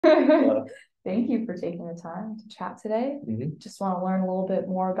Thank you for taking the time to chat today. Mhm. Just want to learn a little bit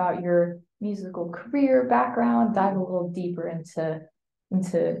more about your musical career background, dive a little deeper into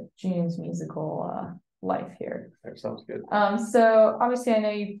June's musical life here. That sounds good. So obviously I know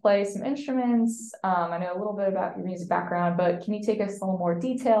you play some instruments. I know a little bit about your music background, but can you take us a little more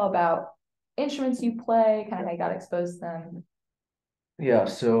detail about instruments you play, kind of how you got exposed to them? Yeah,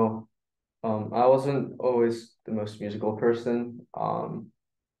 so I wasn't always the most musical person.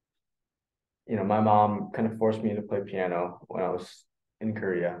 My mom kind of forced me to play piano when I was in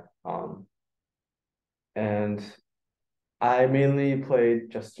Korea. And I mainly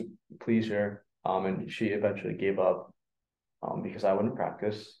played just to please her. And she eventually gave up because I wouldn't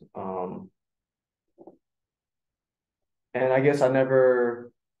practice. And I guess I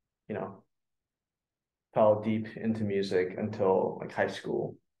never, you know, fell deep into music until like high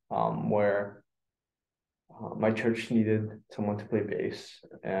school, where my church needed someone to play bass,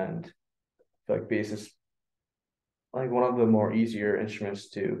 and I feel like bass is like one of the more easier instruments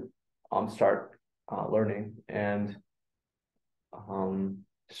to start learning, and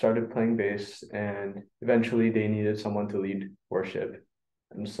started playing bass, and eventually they needed someone to lead worship,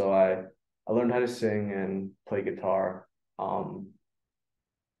 and so I learned how to sing and play guitar, um,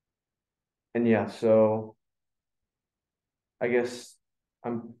 and yeah, so I guess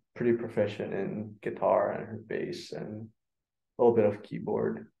I'm pretty proficient in guitar and bass and a little bit of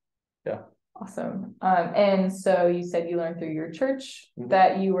keyboard. Yeah. Awesome. And so you said you learned through your church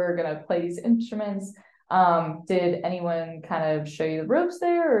that you were going to play these instruments. Did anyone kind of show you the ropes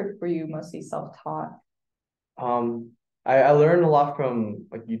there, or were you mostly self-taught? Um, I learned a lot from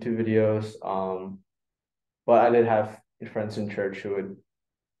like YouTube videos, but I did have friends in church who would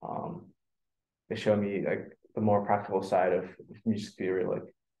um, they show me like the more practical side of music theory,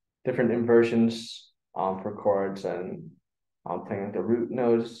 like different inversions for chords and playing like the root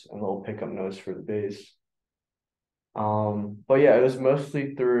notes and little pickup notes for the bass. But yeah, it was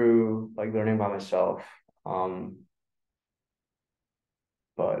mostly through like learning by myself. Um,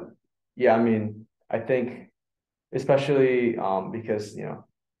 but yeah, I mean, I think especially because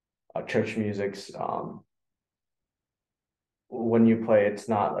church music's when you play, it's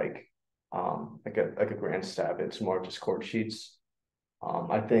not like a grand stab. It's more just chord sheets.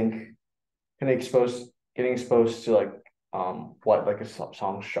 I think getting exposed to like what like a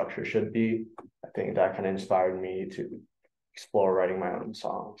song structure should be. I think that kind of inspired me to explore writing my own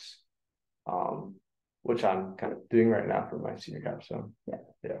songs, um, which I'm kind of doing right now for my senior capstone.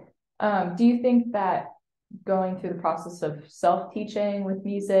 Yeah. Yeah. Do you think that going through the process of self-teaching with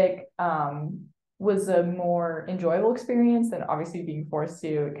music was a more enjoyable experience than obviously being forced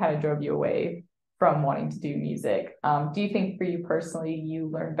to? It kind of drove you away from wanting to do music. Do you think for you personally, you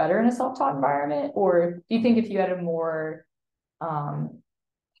learned better in a self-taught environment, or do you think if you had a more um,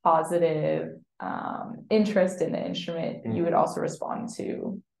 positive interest in the instrument, you would also respond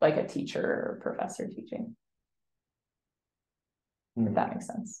to like a teacher or professor teaching? If that makes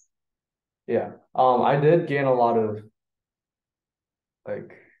sense. Yeah. I did gain a lot of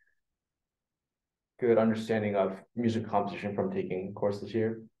like good understanding of music composition from taking courses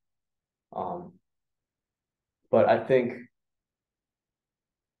here. Um, but I think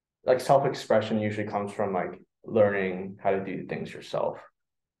like self-expression usually comes from like learning how to do things yourself,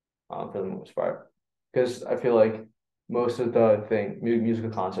 for the most part. Because I feel like most of the musical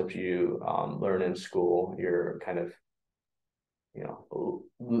concepts you learn in school, you're kind of,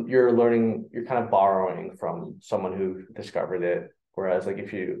 you're learning, you're kind of borrowing from someone who discovered it. Whereas like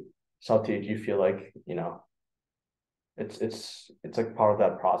if you self-teach, you feel like, it's like part of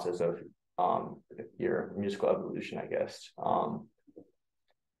that process of your musical evolution, I guess.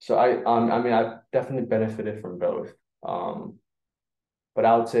 So I mean I've definitely benefited from both. Um, but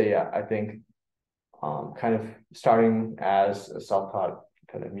I would say yeah, I think kind of starting as a self-taught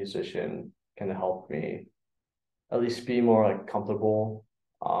kind of musician can help me at least be more like comfortable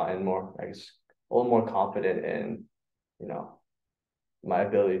and more I guess a little more confident in you know my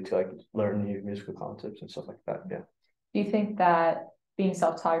ability to like learn new musical concepts and stuff like that. Yeah. Do you think that being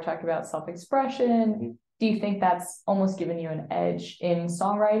self-taught, you're talking about self-expression, do you think that's almost given you an edge in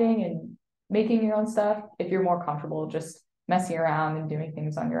songwriting and making your own stuff if you're more comfortable just messing around and doing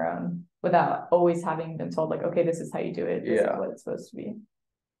things on your own without always having been told like, okay, this is how you do it, this is what it's supposed to be?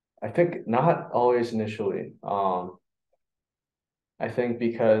 I think not always initially. I think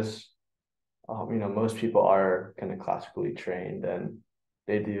because most people are kind of classically trained and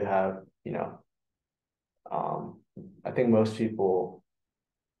they do have, um, I think most people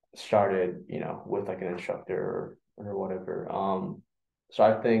started, with like an instructor or whatever. So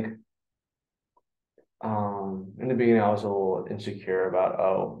I think in the beginning I was a little insecure about,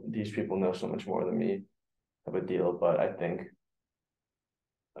 oh, these people know so much more than me of a deal. But I think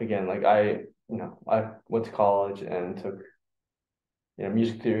again, like I went to college and took,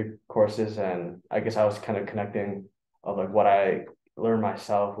 music theory courses, and I guess I was kind of connecting of like what I learned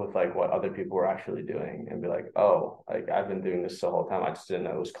myself with like what other people were actually doing, and be like, oh, like I've been doing this the whole time. I just didn't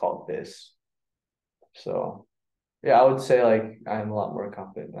know it was called this. So yeah, I would say like I'm a lot more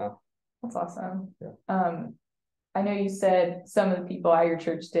confident now. That's awesome. Yeah. I know you said some of the people at your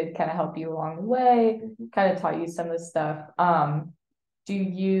church did kind of help you along the way, kind of taught you some of the stuff. Do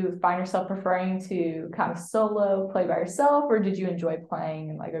you find yourself preferring to kind of solo play by yourself, or did you enjoy playing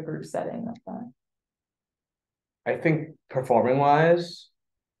in like a group setting like that? I think performing wise,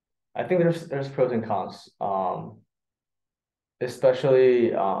 I think there's pros and cons. Especially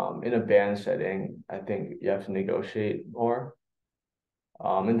in a band setting, I think you have to negotiate more.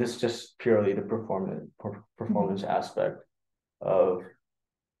 And this is just purely the performance aspect of,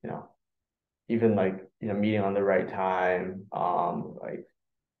 you know, even like, meeting on the right time, like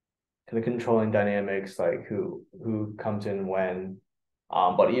kind of controlling dynamics, like who comes in when.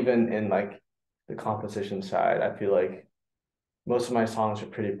 But even in like the composition side, I feel like most of my songs are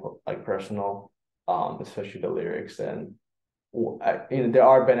pretty like personal, especially the lyrics. And there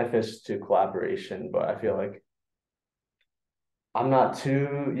are benefits to collaboration, but I feel like I'm not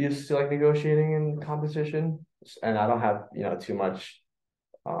too used to like negotiating in competition, and I don't have too much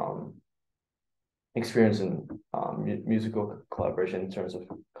um experience in musical collaboration in terms of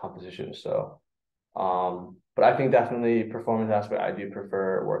composition. So but I think definitely performance aspect, I do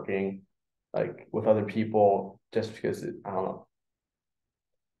prefer working like with other people, just because I don't know.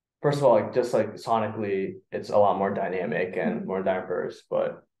 First of all, like just like sonically, it's a lot more dynamic and more diverse,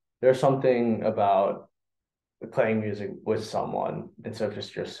 but there's something about playing music with someone instead of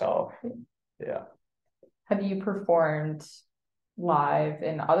just yourself. Yeah. Have you performed live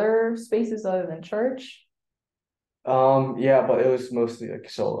in other spaces other than church? Yeah, but it was mostly like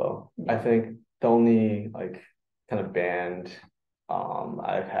solo. I Yeah. think the only like kind of band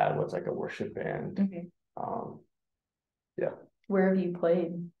I've had was like a worship band. Um, yeah. Where have you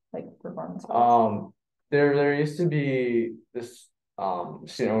played, like performance wise? There used to be this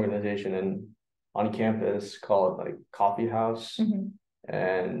student organization on campus called like Coffee House,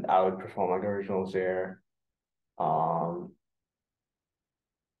 and I would perform like originals there. Um,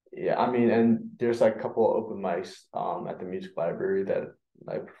 yeah, I mean, and there's like a couple of open mics at the music library that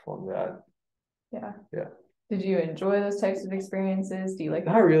I performed at. Yeah. Yeah. Did you enjoy those types of experiences? Do you like?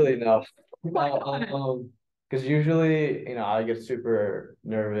 Not really, no. Because usually, I get super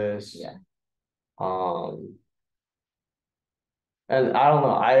nervous. Yeah. Um, and I don't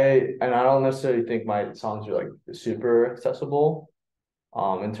know, I don't necessarily think my songs are like super accessible.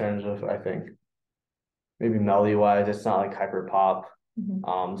 In terms of, I think maybe melody wise, it's not like hyper pop.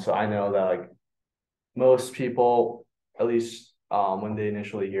 So I know that like most people, at least when they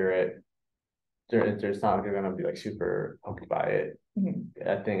initially hear it, there's not they're gonna be like super hooked by it.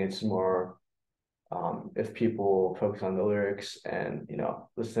 I think it's more if people focus on the lyrics and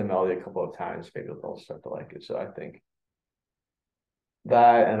listen to the melody a couple of times, maybe they'll start to like it. So I think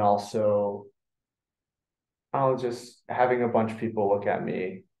that, and also I'll just having a bunch of people look at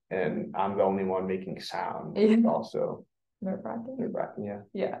me and I'm the only one making sound. Yeah. Also Nerve-wracking. nerve-wracking, yeah.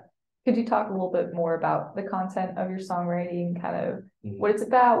 Yeah. Could you talk a little bit more about the content of your songwriting, kind of what it's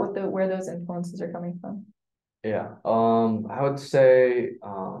about, where those influences are coming from? Yeah. I would say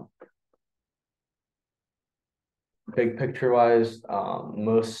big picture wise,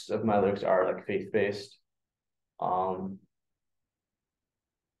 most of my lyrics are like faith-based. Um,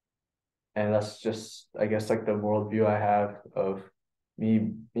 and that's just, I guess, like the worldview I have of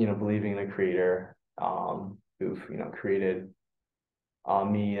me, believing in a creator, who've, created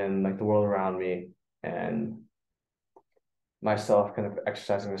me and like the world around me, and myself kind of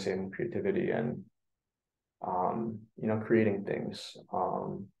exercising the same creativity and creating things.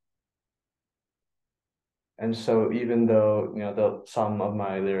 And so even though, some of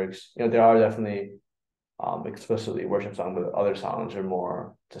my lyrics, there are definitely explicitly worship songs, but other songs are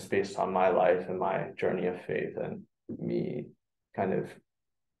more just based on my life and my journey of faith and me kind of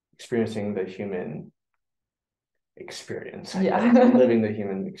experiencing the human experience, living the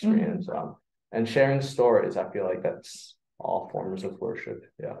human experience, and sharing stories. I feel like that's all forms of worship.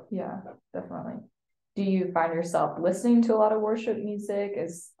 Yeah. Yeah, definitely. Do you find yourself listening to a lot of worship music?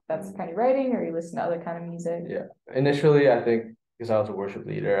 Is that's the kind of writing, or you listen to other kind of music? Yeah. Initially, I think because I was a worship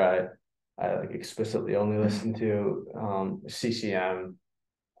leader, I like explicitly only listened to CCM.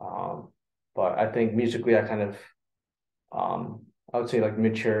 But I think musically I kind of I would say like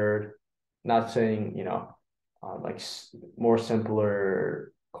matured not saying, like more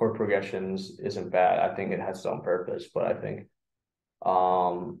simpler chord progressions isn't bad. I think it has its own purpose, but I think,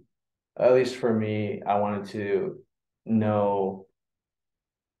 at least for me, I wanted to know,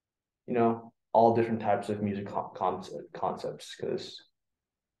 all different types of music concepts, because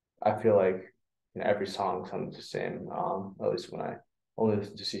I feel like, every song sounds the same. At least when I only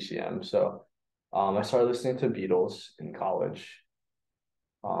listen to CCM. So, I started listening to Beatles in college.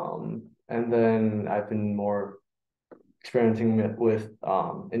 And then I've been more experimenting with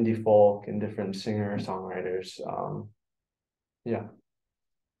indie folk and different singer songwriters. Yeah.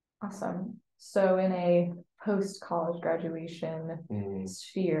 Awesome. So in a post-college graduation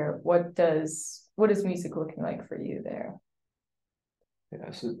sphere, what is music looking like for you there?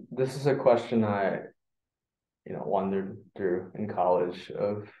 Yeah, so this is a question I, wondered through in college,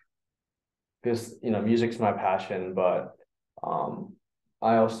 of because, music's my passion, but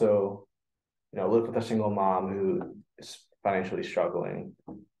I also, live with a single mom who is financially struggling.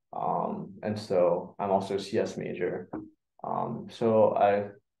 And so I'm also a CS major. So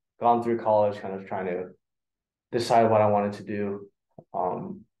I've gone through college kind of trying to decide what I wanted to do.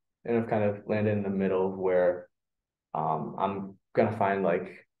 And I've kind of landed in the middle where I'm gonna find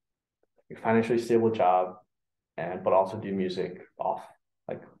like a financially stable job, but also do music off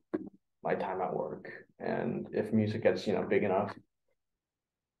like my time at work. And if music gets, big enough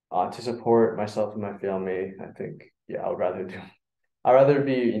to support myself and my family, I think, yeah, I'd rather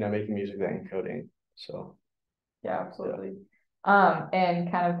be, making music than coding. So yeah, absolutely.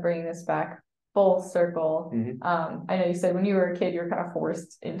 And kind of bringing this back full circle. I know you said when you were a kid, you were kind of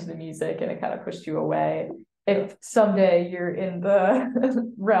forced into the music and it kind of pushed you away. If someday you're in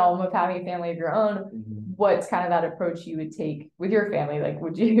the realm of having a family of your own, what's kind of that approach you would take with your family? Like,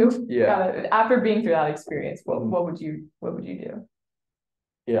 would you, after being through that experience, what would you do?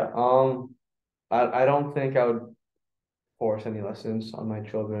 Yeah. I don't think I would force any lessons on my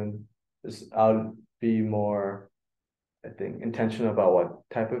children. I would be more, I think, intentional about what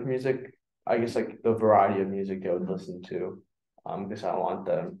type of music, I guess, like the variety of music they would listen to, because I want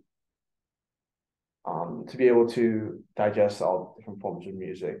them to be able to digest all different forms of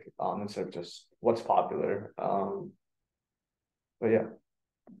music, instead of just what's popular. But yeah.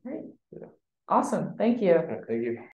 Great. Yeah. Awesome. Thank you. Thank you.